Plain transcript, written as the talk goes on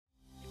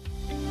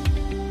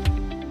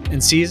In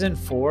season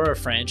 4 of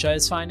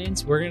Franchise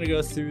Findings, we're going to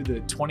go through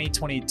the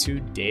 2022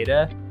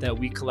 data that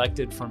we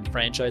collected from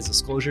franchise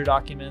disclosure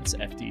documents,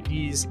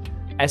 FDDs,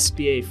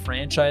 SBA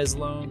franchise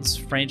loans,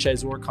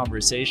 franchisor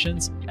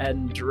conversations,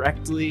 and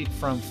directly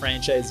from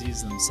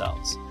franchisees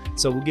themselves.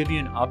 So we'll give you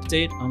an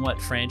update on what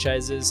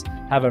franchises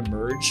have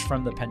emerged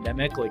from the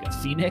pandemic like a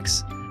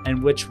phoenix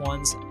and which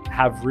ones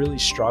have really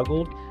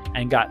struggled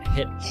and got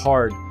hit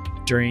hard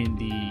during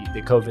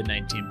the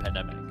COVID-19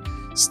 pandemic.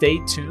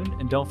 Stay tuned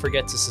and don't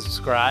forget to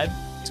subscribe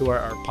to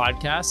our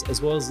podcast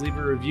as well as leave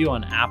a review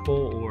on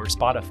Apple or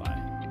Spotify.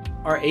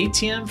 Are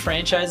ATM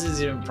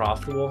franchises even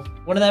profitable?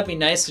 Wouldn't that be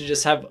nice to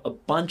just have a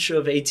bunch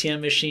of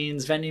ATM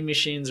machines, vending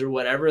machines, or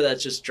whatever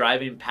that's just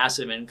driving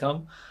passive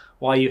income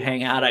while you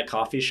hang out at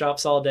coffee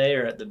shops all day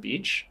or at the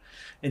beach?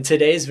 In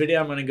today's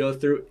video, I'm going to go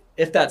through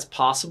if that's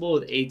possible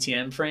with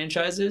ATM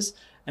franchises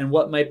and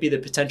what might be the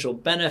potential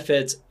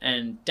benefits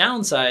and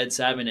downsides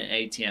to having an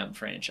ATM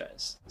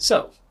franchise.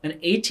 So, an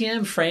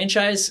ATM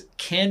franchise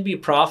can be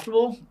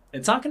profitable.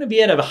 It's not going to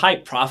be at a high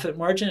profit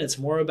margin. It's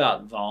more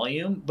about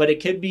volume, but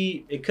it could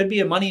be a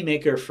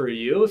moneymaker for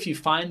you if you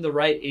find the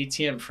right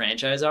ATM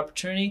franchise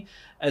opportunity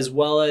as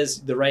well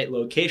as the right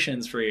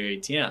locations for your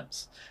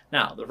ATMs.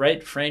 Now, the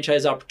right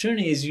franchise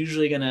opportunity is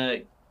usually going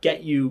to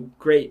get you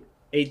great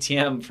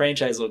ATM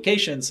franchise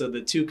locations, so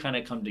the two kind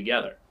of come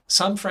together.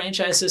 Some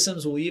franchise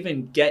systems will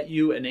even get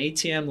you an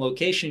ATM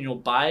location you'll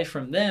buy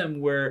from them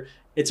where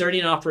it's already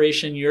in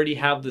operation. You already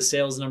have the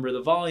sales number,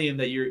 the volume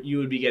that you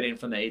would be getting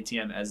from the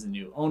ATM as the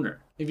new owner.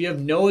 If you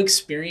have no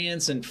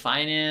experience in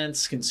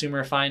finance,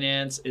 consumer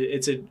finance,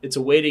 it's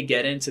a way to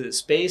get into the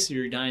space.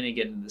 You're dying to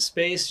get into the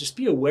space. Just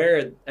be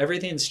aware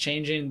everything's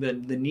changing. The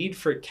need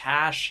for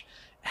cash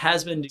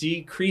has been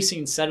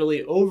decreasing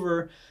steadily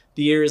over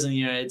the years in the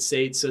United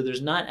States. So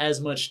there's not as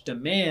much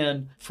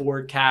demand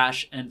for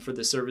cash and for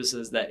the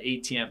services that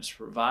ATMs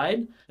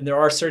provide. And there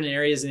are certain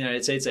areas in the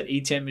United States that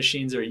ATM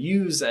machines are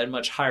used at a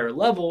much higher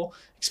level,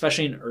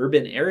 especially in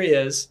urban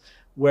areas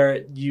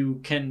where you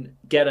can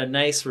get a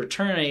nice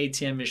return on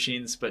ATM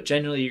machines, but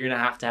generally you're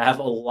going to have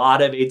a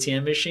lot of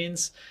ATM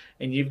machines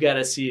and you've got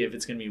to see if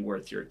it's going to be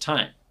worth your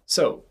time.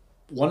 So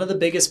one of the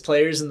biggest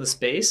players in the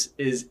space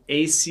is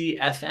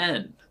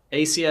ACFN.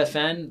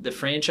 ACFN, the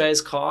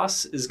franchise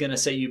cost is going to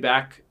set you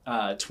back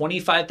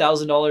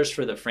 $25,000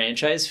 for the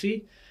franchise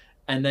fee.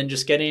 And then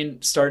just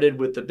getting started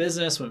with the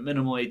business with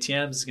minimal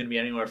ATMs is going to be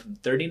anywhere from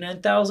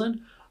 $39,000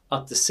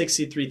 up to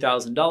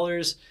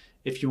 $63,000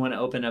 if you want to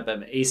open up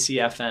an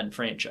ACFN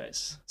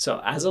franchise.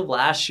 So as of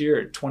last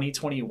year,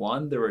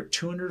 2021, there were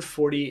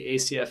 240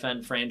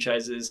 ACFN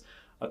franchises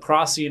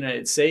across the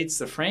United States.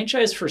 The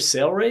franchise for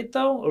sale rate,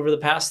 though, over the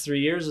past 3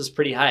 years was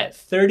pretty high at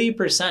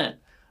 30%.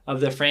 Of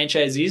the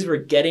franchisees were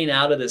getting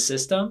out of the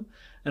system.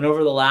 And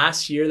over the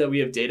last year that we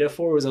have data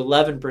for was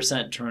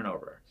 11%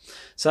 turnover.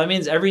 So that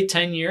means every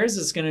 10 years,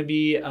 it's going to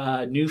be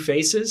new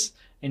faces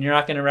and you're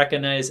not going to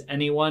recognize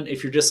anyone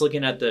if you're just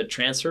looking at the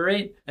transfer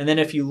rate. And then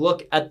if you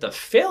look at the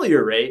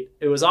failure rate,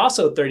 it was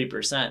also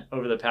 30%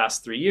 over the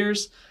past 3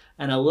 years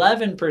and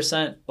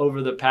 11%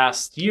 over the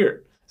past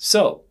year.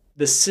 So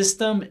the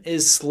system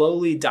is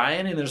slowly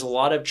dying and there's a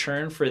lot of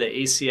churn for the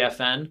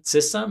ACFN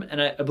system.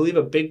 And I believe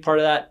a big part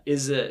of that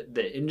is that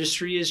the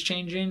industry is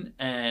changing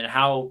and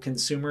how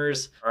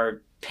consumers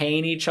are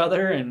paying each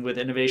other. And with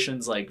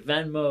innovations like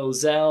Venmo,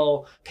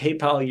 Zelle,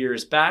 PayPal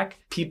years back,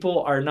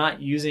 people are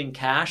not using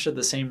cash at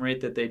the same rate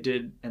that they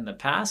did in the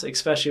past,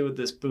 especially with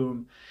this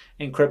boom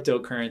in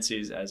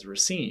cryptocurrencies as we're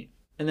seeing.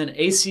 And then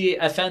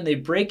ACFN, they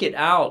break it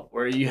out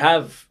where you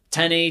have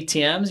 10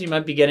 ATMs, you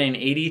might be getting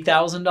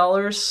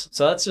 $80,000.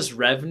 So that's just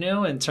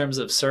revenue in terms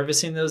of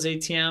servicing those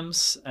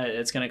ATMs.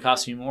 It's going to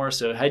cost you more.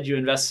 So had you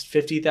invest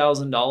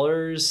 $50,000,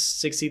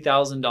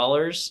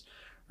 $60,000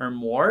 or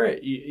more,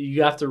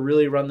 you have to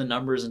really run the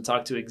numbers and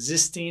talk to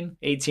existing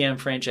ATM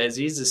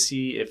franchisees to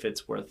see if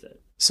it's worth it.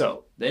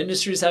 So the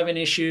industry's having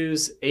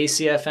issues.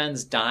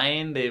 ACFN's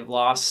dying. They've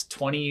lost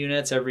 20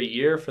 units every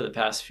year for the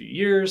past few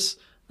years.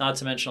 Not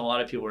to mention a lot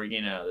of people are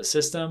getting out of the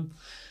system.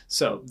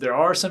 So there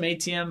are some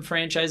ATM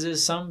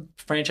franchises. Some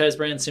franchise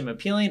brands seem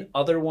appealing.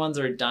 Other ones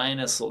are dying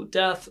a slow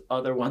death.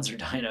 Other ones are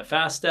dying a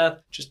fast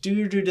death. Just do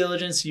your due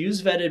diligence.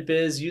 Use Vetted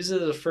Biz. Use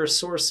it as a first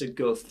source to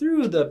go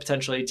through the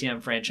potential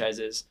ATM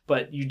franchises.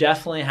 But you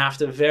definitely have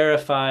to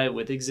verify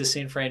with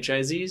existing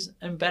franchisees.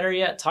 And better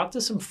yet, talk to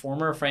some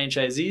former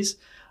franchisees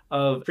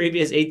of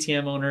previous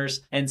ATM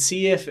owners and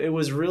see if it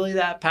was really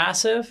that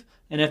passive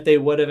and if they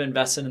would have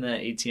invested in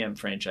that ATM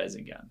franchise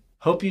again.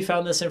 Hope you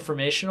found this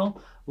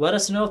informational. Let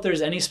us know if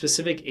there's any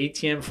specific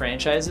ATM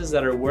franchises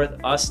that are worth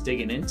us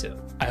digging into.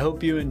 I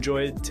hope you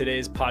enjoyed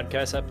today's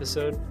podcast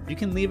episode. You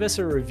can leave us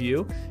a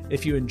review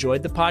if you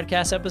enjoyed the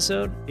podcast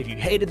episode. If you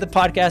hated the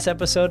podcast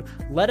episode,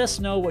 let us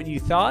know what you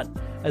thought,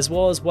 as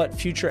well as what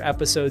future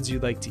episodes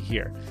you'd like to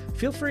hear.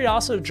 Feel free to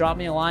also drop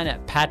me a line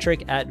at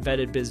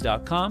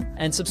patrick@vettedbiz.com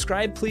and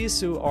subscribe please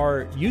to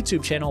our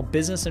YouTube channel,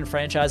 Business and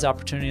Franchise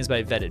Opportunities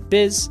by Vetted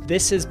Biz.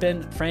 This has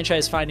been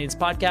Franchise Findings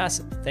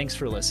Podcast. Thanks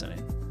for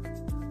listening.